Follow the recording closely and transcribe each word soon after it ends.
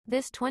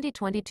This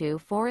 2022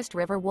 Forest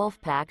River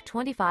Wolfpack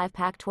 25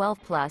 Pack 12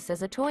 Plus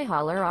is a toy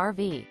hauler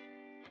RV.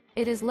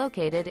 It is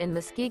located in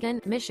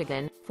Muskegon,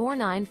 Michigan,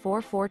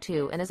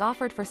 49442 and is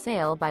offered for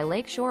sale by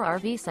Lakeshore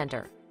RV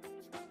Center.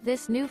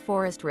 This new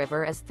Forest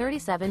River is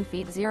 37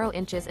 feet 0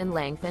 inches in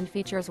length and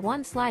features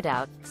one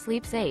slideout,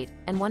 sleeps 8,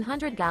 and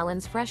 100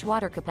 gallons fresh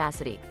water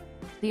capacity.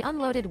 The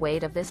unloaded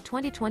weight of this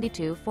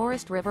 2022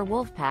 Forest River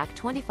Wolfpack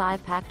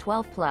 25 Pack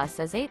 12 Plus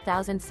is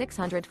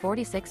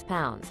 8,646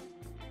 pounds.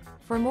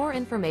 For more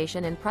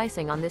information and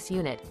pricing on this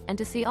unit, and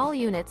to see all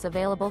units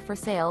available for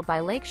sale by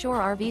Lakeshore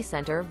RV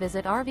Center,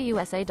 visit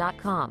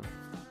RVUSA.com.